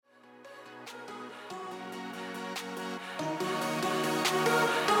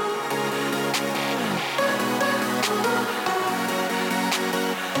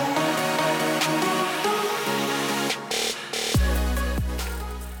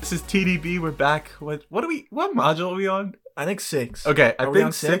This is TDB. We're back. What module are we on? I think 6. Okay, I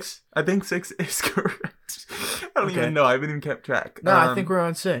think 6. I think 6 is correct. I don't even know. I haven't even kept track. No, I think we're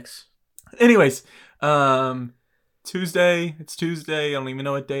on 6. Anyways, Tuesday. It's Tuesday. I don't even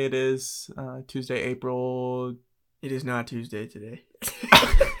know what day it is. Tuesday, April. It is not Tuesday today.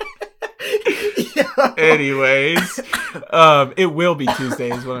 Anyways, it will be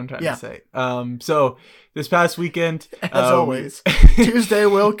Tuesday is what I'm trying to say. So this past weekend, as always, Tuesday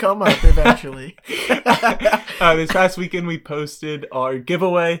will come up eventually. This past weekend we posted our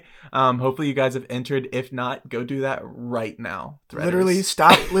giveaway. Hopefully you guys have entered. If not, go do that right now. Literally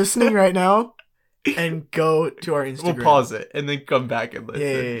stop listening right now and go to our Instagram. We'll pause it and then come back and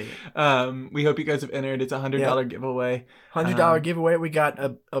listen. Yeah. We hope you guys have entered. It's a $100 giveaway. $100 giveaway. We got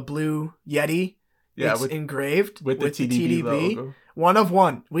a blue Yeti. Yeah, it's engraved with the TDB logo. One of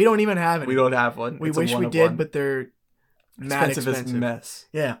one. We don't even have it. We don't have one. We wish we did, but they're mad expensive. As mess.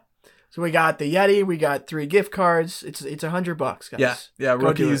 Yeah. So we got the Yeti. We got 3 gift cards. It's $100, guys. Yeah.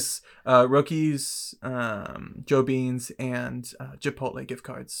 Rookies, Joe Beans, and Chipotle gift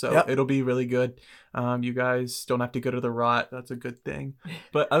cards. So it'll be really good. You guys don't have to go to the rot. That's a good thing.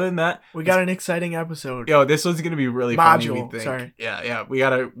 But other than that, we got an exciting episode. Yo, this one's gonna be really funny. We think. Sorry. Yeah. We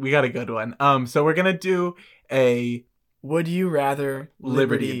got a good one. So we're gonna do a Would You Rather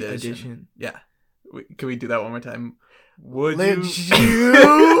Liberty Edition. Yeah. Can we do that one more time? Would you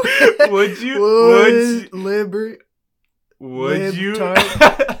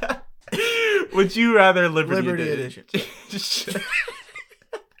rather Liberty Edition?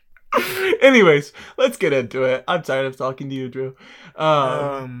 Anyways, let's get into it. I'm tired of talking to you, Drew. Shut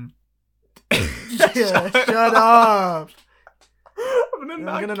up. I'm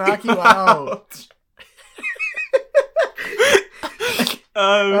gonna knock you out.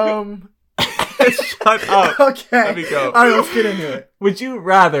 Shut up. Okay. Let me go. All right, let's get into it. Would you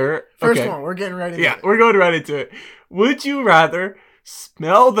rather... First one, we're getting right into it. Yeah, we're going right into it. Would you rather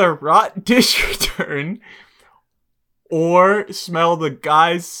smell the rot dish return or smell the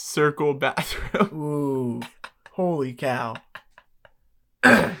guy's circle bathroom? Ooh. Holy cow.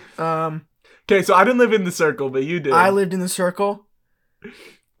 Okay, so I didn't live in the circle, but you did. I lived in the circle.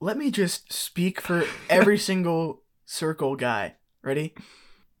 Let me just speak for every single circle guy. Ready?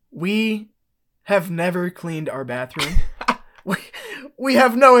 We have never cleaned our bathroom. We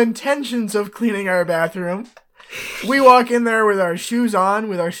have no intentions of cleaning our bathroom. We walk in there with our shoes on,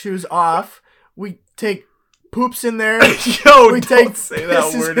 with our shoes off. We take poops in there. Yo, don't say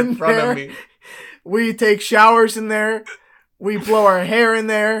that word in front of me. We take showers in there. We blow our hair in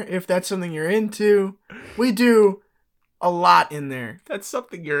there, if that's something you're into. We do a lot in there. That's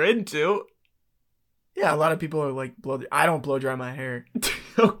something you're into. Yeah, a lot of people are like, I don't blow dry my hair.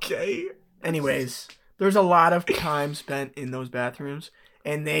 Okay. Anyways, there's a lot of time spent in those bathrooms,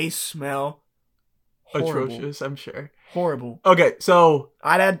 and they smell horrible. Atrocious, I'm sure. Horrible. Okay, so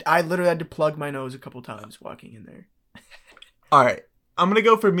I literally had to plug my nose a couple times walking in there. All right, I'm gonna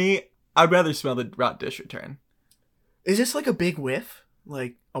go for me. I'd rather smell the rot dish return. Is this like a big whiff,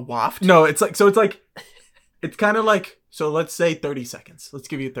 like a waft? No, it's kind of like. So let's say 30 seconds. Let's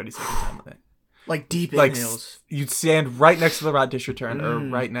give you a 30 second time limit. Like deep inhales. You'd stand right next to the rot dish return or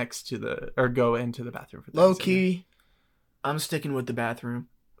right next to or go into the bathroom. For low key, I'm sticking with the bathroom.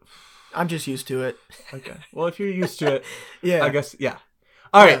 I'm just used to it. Okay. Well, if you're used to it, yeah. I guess, yeah.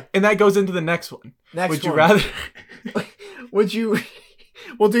 All right. And that goes into the next one. Would you rather... We'll do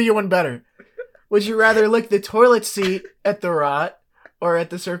you one better. Would you rather lick the toilet seat at the rot or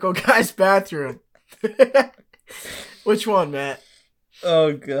at the Circle Guy's bathroom? Which one, Matt?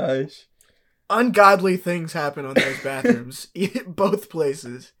 Oh, gosh. Ungodly things happen on those bathrooms. Both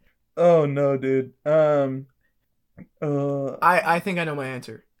places. Oh, no, dude. I think I know my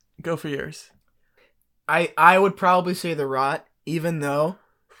answer. Go for yours. I would probably say the rot, even though...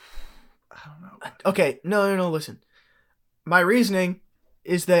 I don't know. Okay, no, listen. My reasoning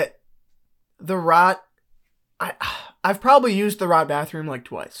is that the rot... I've probably used the rot bathroom like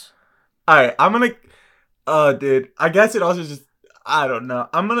twice. Alright, I'm gonna... dude. I guess it also just... I don't know.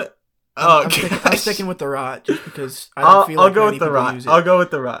 I'm sticking with the rot just because I don't feel like many people use it. I'll go with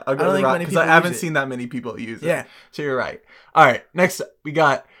the rot. I'll go with the rot because I haven't it. seen that many people use it. Yeah. So you're right. All right. Next up, we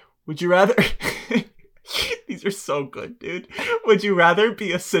got, would you rather... These are so good, dude. Would you rather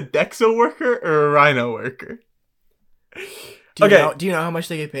be a Sodexo worker or a Rhino worker? Do you know how much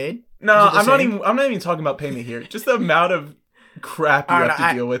they get paid? No, I'm not even talking about payment here. Just the amount of crap you have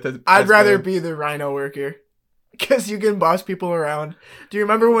to deal with. I'd rather be the Rhino worker. Because you can boss people around. Do you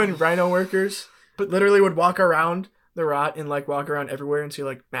remember when Rhino workers literally would walk around the rot and like walk around everywhere and say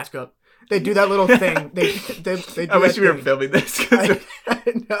like, mask up, They do that little thing. They do I wish that we were thing. filming this. I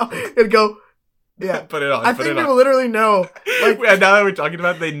know. It'd go. Yeah. Put it on. I put think it people on. literally know. Like, Yeah, now that we're talking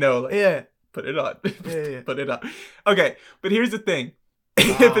about it, they know. Like, yeah. put it on. Yeah. Put it on. Okay, but here's the thing.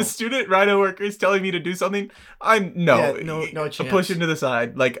 Wow. If a student rhino worker is telling me to do something, I'm no chance. push him to the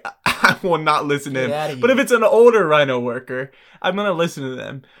side. Like I will not listen to Get him. outta But here. if it's an older rhino worker, I'm gonna listen to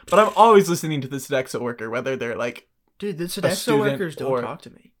them. But I'm always listening to the Sodexo worker, whether they're like. Dude, the Sodexo student workers don't or- talk to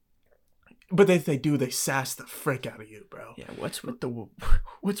me. But if they do, they sass the frick out of you, bro. Yeah, what's with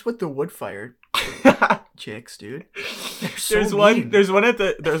the wood fire chicks, dude? They're so There's mean. there's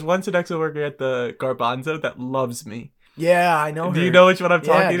one Sodexo worker at the Garbanzo that loves me. Yeah, I know her. Do you know which one I'm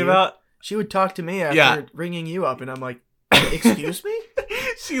Yeah, talking dude. about? She would talk to me after Yeah. ringing you up, and I'm like, "Excuse me."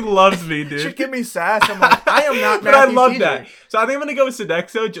 She loves me, dude. She'd give me sass. I'm like, I am not. But I Matthew love TJ. that. So I think I'm gonna go with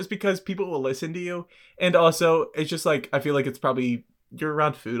Sodexo just because people will listen to you, and also it's just like I feel like it's probably you're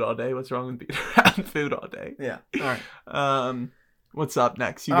around food all day. What's wrong with being around food all day? Yeah. All right. What's up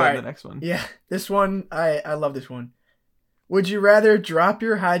next? You All got right. the next one. Yeah, this one I love this one. Would you rather drop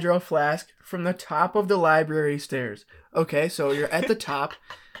your hydro flask from the top of the library stairs? Okay, so you're at the top,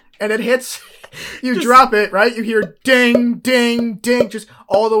 and it hits. You drop it, right? You hear ding, ding, ding, just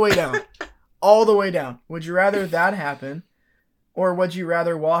all the way down, all the way down. Would you rather that happen, or would you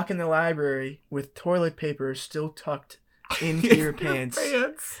rather walk in the library with toilet paper still tucked into your pants?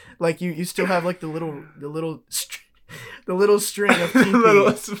 Like you still have like the little string of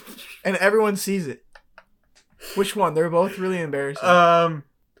TP, and everyone sees it. Which one? They're both really embarrassing. I'm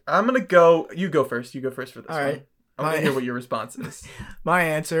gonna go. You go first. You go first for this All one. right. I want to hear what your response is. My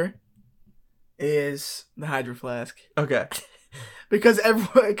answer is the hydro flask Okay. because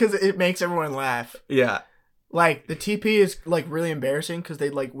it makes everyone laugh. Yeah. Like the TP is like really embarrassing because they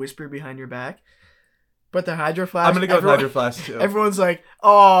like whisper behind your back, but the hydro flask. I'm gonna go with Hydro Flask too. Everyone's like,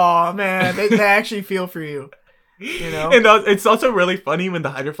 "Oh man, they actually feel for you." You know? And it's also really funny when the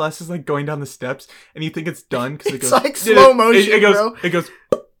Hydro Flask is like going down the steps and you think it's done because it It's goes like slow motion, it goes, bro. It goes,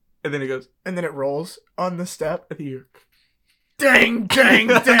 and then it goes. And then it rolls on the step. I think you're. Ding, ding,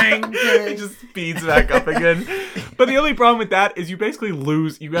 ding, It ding. just speeds back up again. But the only problem with that is you basically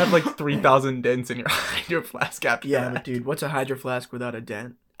lose. You have like 3,000 dents in your Hydro Flask after Yeah, that. but dude, what's a hydro flask without a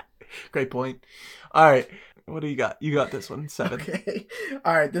dent? Great point. All right, what do you got? You got this one. 7. Okay.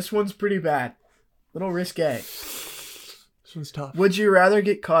 All right, this one's pretty bad. Little risque. This one's tough. Would you rather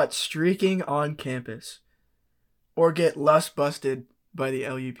get caught streaking on campus or get lust busted by the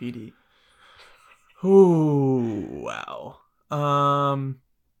LUPD? Ooh, wow. All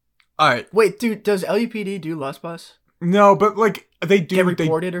right. Wait, dude, does LUPD do lust bus? No, but like they do. Get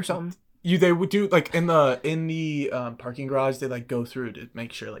reported or something? They would do like in the parking garage. They like go through to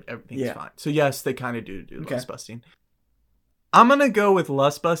make sure like everything's Yeah. fine. So yes, they kind of do Okay. lust busting. I'm gonna go with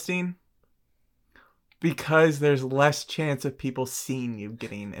lust busting because there's less chance of people seeing you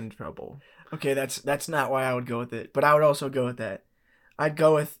getting in trouble. Okay, that's not why I would go with it, but I would also go with that. I'd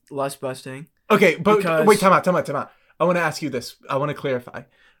go with lust busting. Okay, but Because- wait, time out. I want to ask you this. I want to clarify.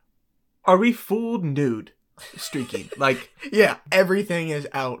 Are we fooled nude streaking? Like Yeah, everything is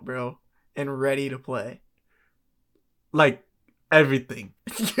out, bro, and ready to play. everything.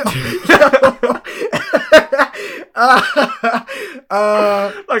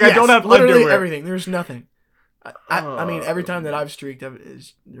 Like I don't have literally underwear. everything. There's nothing. I mean, every time that I've streaked,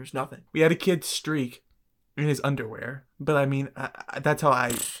 there's nothing. We had a kid streak in his underwear, but I mean, that's how I.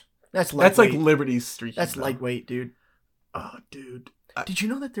 That's That's like lightweight. Liberty's streaking. That's though. lightweight, dude. Oh, dude. Did you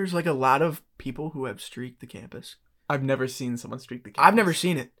know that there's like a lot of people who have streaked the campus? I've never seen someone streak the campus. I've never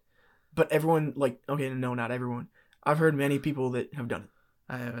seen it, but everyone okay, no, not everyone. I've heard many people that have done it.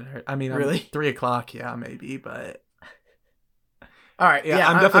 I haven't heard. I mean, Really? 3:00, yeah, maybe, but All right, yeah,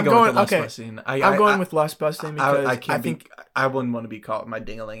 I'm definitely going with the lust okay. busting. I'm going with lust busting because I I think I wouldn't want to be caught with my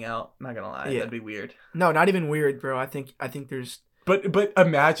dingling out. I'm not gonna lie, Yeah. that'd be weird. no, not even weird, bro. I think there's But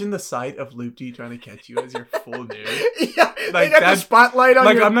imagine the sight of Loopty trying to catch you as your full nude. yeah, Like, they got the that's- spotlight on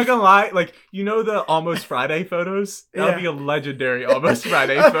Like your I'm not gonna lie, like you know the Almost Friday photos? That would Yeah. be a legendary Almost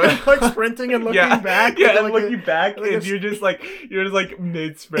Friday photo. like sprinting and looking back. Yeah, and like looking back, like and a- you're just like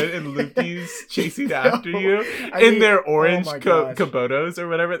mid sprint, and Loopy's chasing after you I in need- their oh orange my gosh. Kubotas or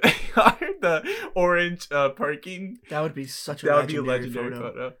whatever they are, the orange parking. That would be such a That would be a legendary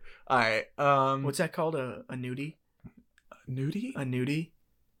legendary photo. photo. All right, What's that called? A nudie? nudie? A nudie?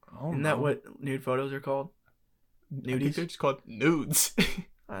 Oh, Isn't that what nude photos are called? I think Nudies? they're just called nudes.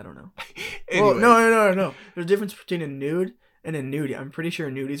 I don't know. Anyway. Well, no. There's a difference between a nude and a nudie. I'm pretty sure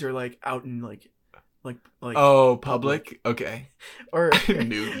nudies are like out in like Oh, public? Okay. or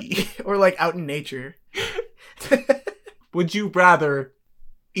Nudie. or like out in nature. Would you rather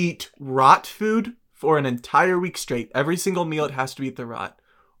eat rot food for an entire week straight. Every single meal it has to eat the rot.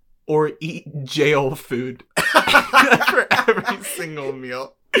 Or eat jail food for every single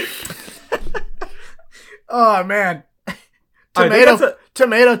meal. Oh, man. Alright,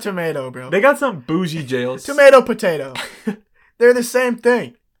 Tomato, bro. they got some bougie jails. Tomato, potato. They're the same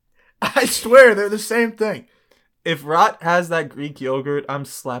thing. I swear, they're the same thing. If rot has that Greek yogurt, I'm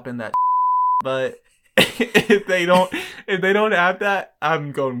slapping that. But if they don't have that,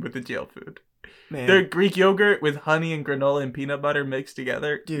 I'm going with the jail food. Man. Their Greek yogurt with honey and granola and peanut butter mixed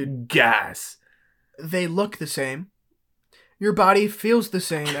together, Dude. gas. They look the same. Your body feels the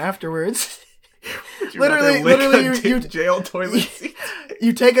same afterwards. Literally, you jail toilet seat.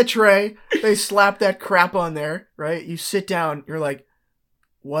 You take a tray, they slap that crap on there, right? You sit down, you're like,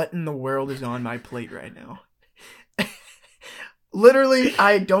 what in the world is on my plate right now? Literally,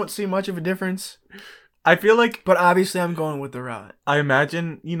 I don't see much of a difference. I feel like, but obviously I'm going with the rot. I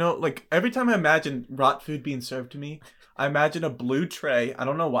imagine, like every time I imagine rot food being served to me, I imagine a blue tray. I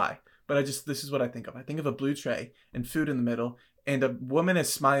don't know why, but this is what I think of. I think of a blue tray and food in the middle, and a woman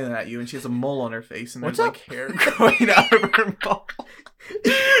is smiling at you, and she has a mole on her face, and there's like hair growing out of her mole.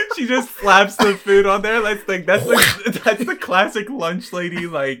 She just slaps the food on there. That's the classic lunch lady,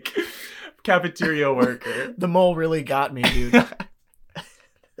 like cafeteria worker. The mole really got me, dude.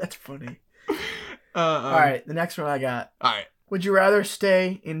 That's funny. All right, the next one I got. All right. Would you rather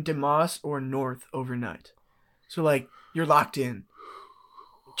stay in Damas or North overnight? So, like, you're locked in.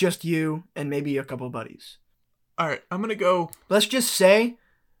 Just you and maybe a couple buddies. All right, I'm going to go. Let's just say,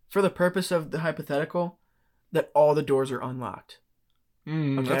 for the purpose of the hypothetical, that all the doors are unlocked.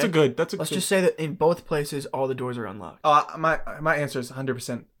 Okay? That's a good. Let's just say that in both places, all the doors are unlocked. My answer is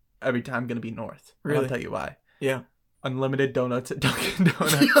 100% every time going to be North. Really? I'll tell you why. Yeah. Unlimited donuts at Dunkin'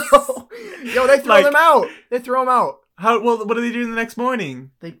 Donuts. Yo, they throw them out. They throw them out. What do they do the next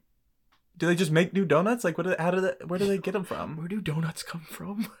morning? Do they just make new donuts? Like, where do they get them from? Where do donuts come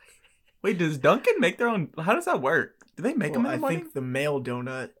from? Wait, does Dunkin' make their own? How does that work? Do they make them in the morning? I think the male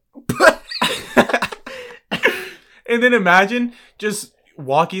donut. And then imagine just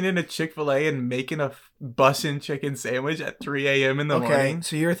walking into Chick-fil-A and making a bussin' chicken sandwich at 3 a.m. in the morning. Okay,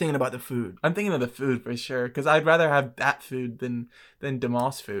 so you're thinking about the food. I'm thinking of the food for sure, because I'd rather have that food than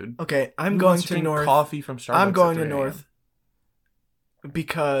Damas food. Okay, I'm going to North. Coffee from Starbucks. I'm going to North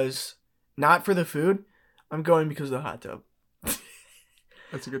because not for the food. I'm going because of the hot tub.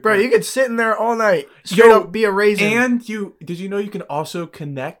 That's a good. Bro, point. you could sit in there all night, straight up be a raisin. And did you know you can also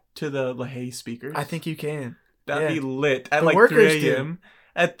connect to the LaHaye speakers? I think you can. That'd be lit at the like 3 a.m.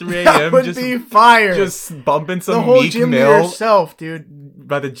 At 3 a.m. That would be fire. Just bumping some the whole Meek gym Mill to yourself, dude.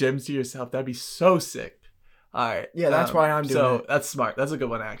 By the gyms to yourself. That'd be so sick. All right. Yeah, that's why I'm doing it. That's smart. That's a good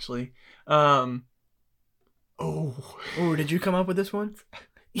one, actually. Did you come up with this one?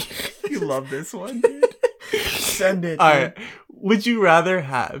 You love this one, dude. Send it. All right. Would you rather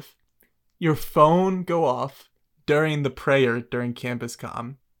have your phone go off during the prayer during campus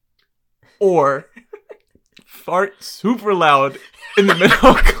comm, or fart super loud in the middle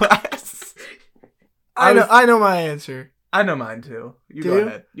of class? I know my answer. I know mine too. You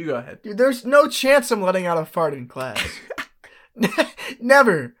go ahead. Dude, there's no chance I'm letting out a fart in class.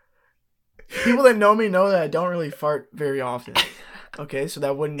 Never. People that know me know that I don't really fart very often. Okay, so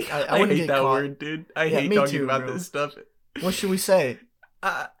that wouldn't. I wouldn't hate get that caught. word, dude. I hate talking too, about bro. this stuff. What should we say?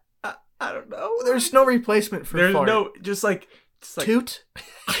 I don't know. There's no replacement for There's fart. no just like toot.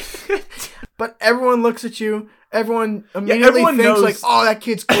 But everyone looks at you. Everyone immediately thinks knows. like, "Oh, that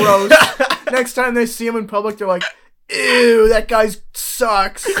kid's gross." Next time they see him in public, they're like, "Ew, that guy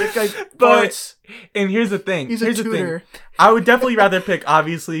sucks. That guy farts." And here's the thing. He's a tutor. I would definitely rather pick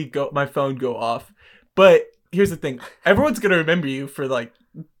obviously my phone go off. But here's the thing. Everyone's gonna remember you for like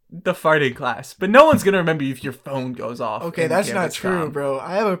the farting class, but no one's gonna remember you if your phone goes off. Okay, that's not true, bro.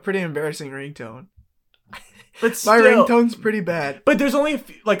 I have a pretty embarrassing ringtone. But my ringtone's pretty bad. But there's only a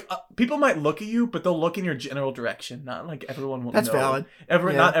few, people might look at you, but they'll look in your general direction. Not like everyone will. That's know. valid.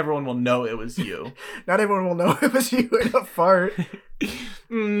 Not everyone will know it was you. Not everyone will know it was you in a fart.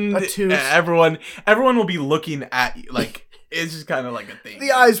 A toot. Everyone will be looking at you. Like it's just kind of like a thing.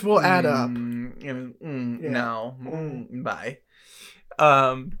 The eyes will add up. No. Bye.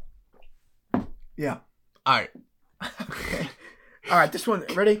 Yeah. All right. Okay. All right. This one.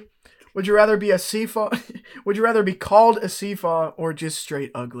 Ready? Would you rather be a seafaw? Would you rather be called a seafaw or just straight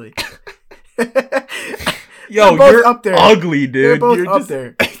ugly? Yo, you're up there. Ugly, dude. They're both up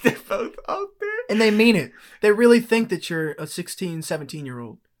there. They're both up there. And they mean it. They really think that you're a 16,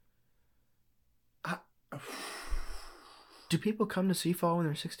 17-year-old. Do people come to Seafall when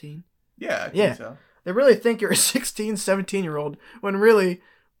they're 16? Yeah, I think so. They really think you're a 16, 17-year-old when really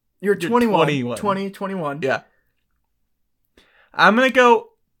You're 21. 21. 21. Yeah. I'm gonna go.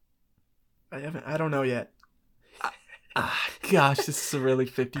 I don't know yet. Gosh, this is a really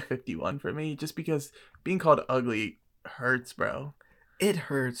 50-50 one for me. Just because being called ugly hurts, bro. It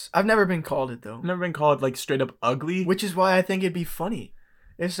hurts. I've never been called it though. I've never been called like straight up ugly. Which is why I think it'd be funny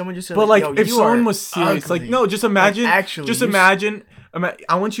if someone just said, But like, yo, if you someone are was serious, ugly. like, no, just imagine. Like, actually, just imagine.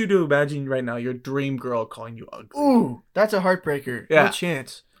 I want you to imagine right now your dream girl calling you ugly. Ooh, that's a heartbreaker. Yeah. No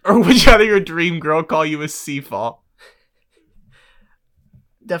chance. Or would you rather your dream girl call you a seafall?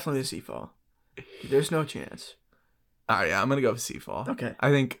 Definitely a seafall. There's no chance. All right, yeah, I'm gonna go with seafall. Okay. I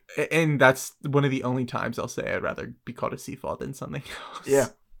think, and that's one of the only times I'll say I'd rather be called a seafall than something else. Yeah.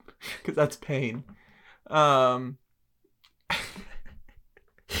 Because that's pain. All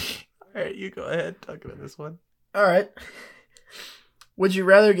right, you go ahead. Talk about this one. All right. Would you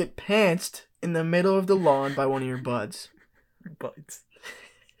rather get pantsed in the middle of the lawn by one of your buds? Buds.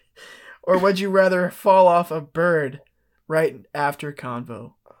 Or would you rather fall off a bird right after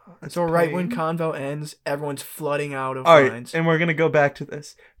convo? So right when convo ends, everyone's flooding out of All right, lines. and we're gonna go back to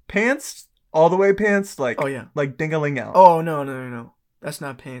this. Pants, all the way pants, like, Oh, yeah. like ding-a-ling out. Oh, no. That's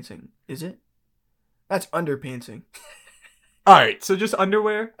not pantsing. Is it? That's underpantsing. All right, so just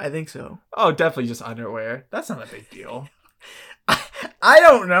underwear? I think so. Oh, definitely just underwear. That's not a big deal. I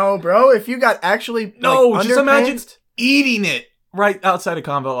don't know, bro. If you got actually No, like, just imagine underpantsed- eating it right outside of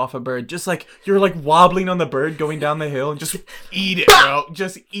convo off a bird. Just like you're like wobbling on the bird going down the hill and just eat it, bro.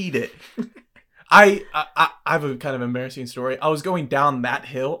 Just eat it. I have a kind of embarrassing story. I was going down that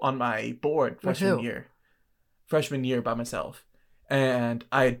hill on my board What freshman hill? freshman year by myself, and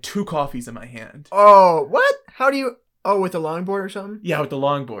I had 2 coffees in my hand. Oh, what? How do you? Oh, with a longboard or something? Yeah, with the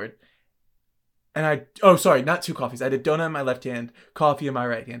longboard. And oh, sorry, not 2 coffees. I had a donut in my left hand, coffee in my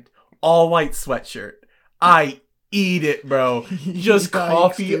right hand, all white sweatshirt. I eat it, bro. Just Yikes,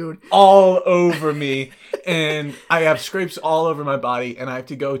 coffee dude. all over me. And I have scrapes all over my body, and I have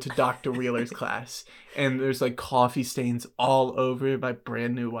to go to Dr. Wheeler's class. And there's like coffee stains all over my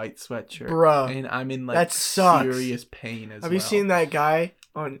brand new white sweatshirt. Bruh, And I'm in like that sucks. serious pain as well. Have you seen that guy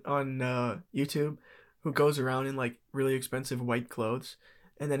on YouTube who goes around in like really expensive white clothes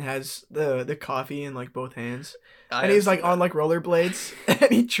and then has the coffee in like both hands? I And he's have like seen on like rollerblades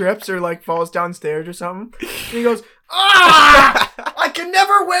and he trips or like falls downstairs or something. And he goes, "Ah! I can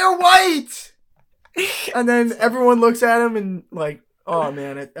never wear white!" And then everyone looks at him and like, oh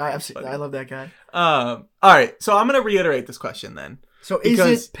man, I love that guy. all right, so I'm gonna reiterate this question then. So Because-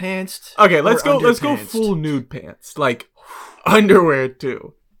 is it pantsed? Okay, or let's go underpantsed? full nude pants. Like underwear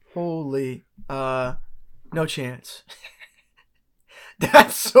too. Holy, no chance.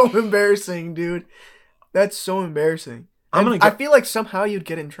 That's so embarrassing, dude. That's so embarrassing. I'm And gonna I feel like somehow you'd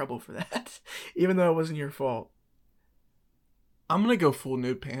get in trouble for that, even though it wasn't your fault. I'm gonna go full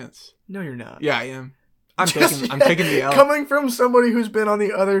nude pants. No, you're not. Yeah, I am. I'm Just- taking the L. Coming from somebody who's been on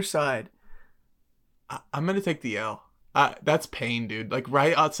the other side. I'm gonna take the L. That's pain, dude. Like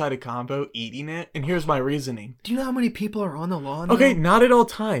right outside of combo, eating it. And here's my reasoning. Do you know how many people are on the lawn? Okay, now? not at all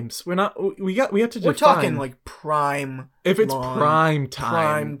times. We have to We're define. talking like prime. if it's lawn, prime time,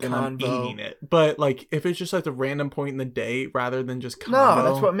 prime then I'm convo. eating it. But like if it's just like a random point in the day rather than just combo. No,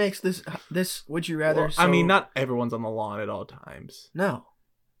 that's what makes this. Would you rather? Well, I mean, not everyone's on the lawn at all times. No.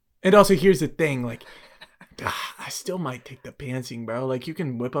 And also, here's the thing, like, I still might take the pantsing, bro. Like, you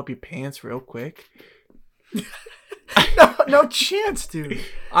can whip up your pants real quick. No chance, dude.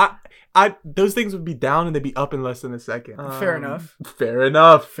 Those things would be down and they'd be up in less than a second. Fair enough. Fair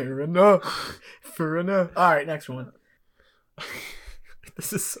enough. Fair enough. Fair enough. All right, next one.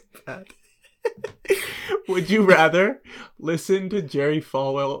 This is so bad. Would you rather listen to Jerry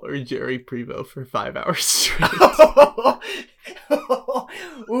Falwell or Jerry Prevost for 5 hours straight?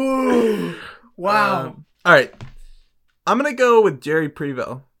 Ooh. Wow. All right. I'm going to go with Jerry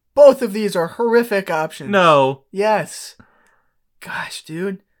Prevost. Both of these are horrific options. No. Yes. Gosh,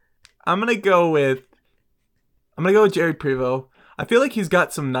 dude. I'm going to go with Jerry Prevost. I feel like he's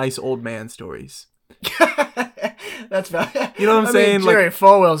got some nice old man stories. That's bad. You know what I'm saying? Mean, Jerry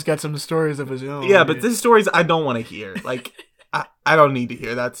Falwell's got some stories of his own. Yeah, but these stories I don't want to hear. Like, I don't need to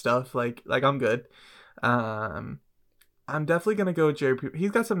hear that stuff. Like I'm good. I'm definitely gonna go with Jerry Prevost.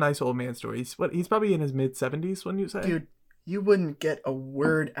 He's got some nice old man stories. He's probably in his mid-70s, wouldn't you say? Dude, you wouldn't get a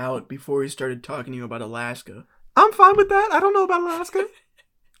word out before he started talking to you about Alaska. I'm fine with that. I don't know about Alaska.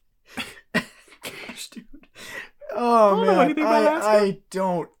 Gosh, dude. Oh, I don't know man. anything about Alaska. I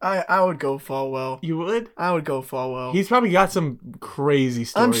don't. I would go Falwell. You would? I would go Falwell. He's probably got some crazy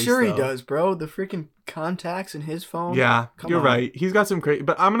stories. I'm sure he though. does, bro. The freaking contacts in his phone. Yeah, Come you're on. right. He's got some crazy,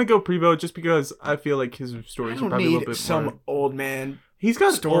 but I'm gonna go Prevost just because I feel like his I stories are don't probably a little need bit some more. old man He's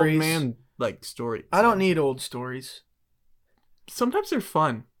got Stories. old man like stories. I don't need old stories. Sometimes they're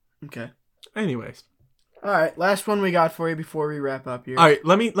fun. Okay. Anyways. All right, last one we got for you before we wrap up here. All right,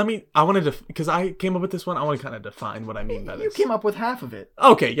 let me. I wanted to, because I came up with this one. I want to kind of define what I mean by this. You came up with half of it.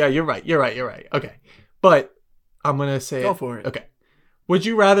 Okay, yeah, you're right. Okay, but I'm gonna say Go for it. Okay, would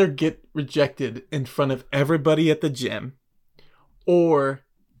you rather get rejected in front of everybody at the gym, or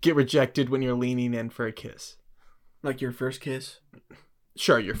get rejected when you're leaning in for a kiss? Like your first kiss?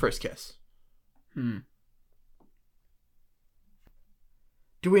 Sure, your first kiss. Do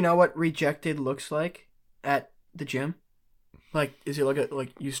we know what rejected looks like at the gym? Like, is it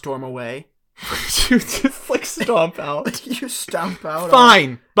like you storm away? You just like stomp out. Like you stomp out?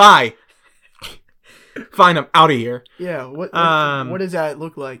 Fine, bye. Fine, I'm out of here. Yeah, what does that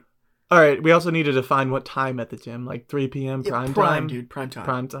look like? All right, we also need to define what time at the gym, like 3 p.m. prime time. Dude, prime time.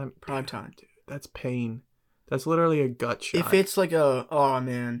 Prime time. Dude, that's pain. That's literally a gut shot. If it's like oh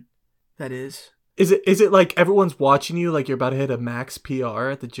man, that is. Is it like everyone's watching you, like you're about to hit a max PR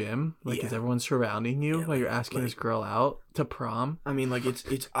at the gym? Like, is everyone surrounding you while you're asking this girl out to prom? I mean, like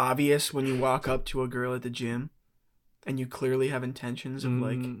it's obvious when you walk up to a girl at the gym, and you clearly have intentions of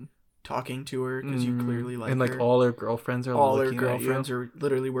like talking to her because you clearly like her. And like all her girlfriends are all her girlfriends are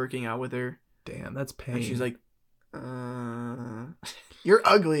literally working out with her. Damn, that's pain. And she's like, "You're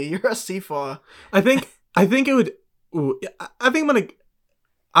ugly. You're a seafaw." I think it would. I think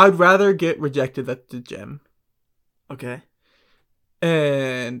I'd rather get rejected at the gym. Okay.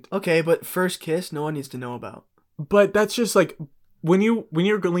 And okay, but first kiss, no one needs to know about. But that's just like when you're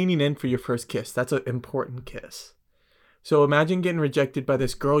leaning in for your first kiss, that's an important kiss. So imagine getting rejected by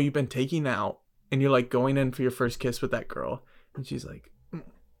this girl you've been taking out, and you're like going in for your first kiss with that girl, and she's like,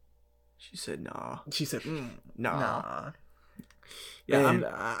 she said nah. She said nah.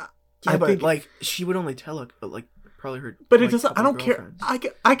 Yeah, I think like she would only tell like probably her. But it doesn't. I don't care.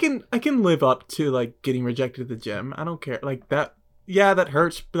 I can live up to like getting rejected at the gym. I don't care like that. Yeah, that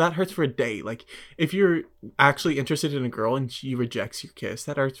hurts. But that hurts for a day. Like if you're actually interested in a girl and she rejects your kiss,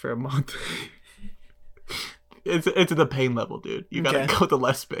 that hurts for a month. It's the pain level, dude. You gotta go the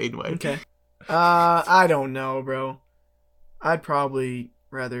less pain way. Okay. I don't know, bro. I'd probably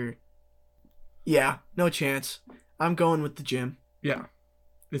rather. Yeah, no chance. I'm going with the gym. Yeah,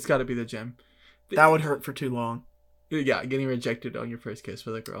 it's got to be the gym. That would hurt for too long. Yeah, getting rejected on your first kiss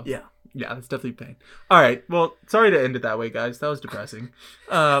with a girl. Yeah. Yeah, that's definitely pain. All right. Well, sorry to end it that way, guys. That was depressing.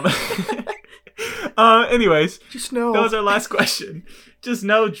 Anyways, just know that was our last question. Just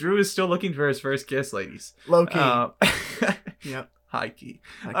know Drew is still looking for his first kiss, ladies. Low key. Yep. High key.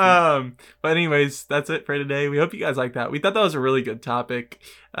 But anyways, that's it for today. We hope you guys like that. We thought that was a really good topic.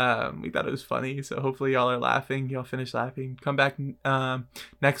 We thought it was funny. So hopefully y'all are laughing. Y'all finish laughing. Come back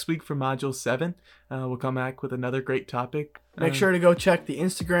next week for Module 7. We'll come back with another great topic. Make sure to go check the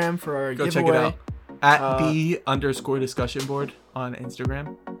Instagram for our giveaway. Check it out. At _discussion board on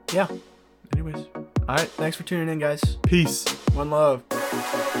Instagram. Yeah. Anyways. All right. Thanks for tuning in, guys. Peace. One love.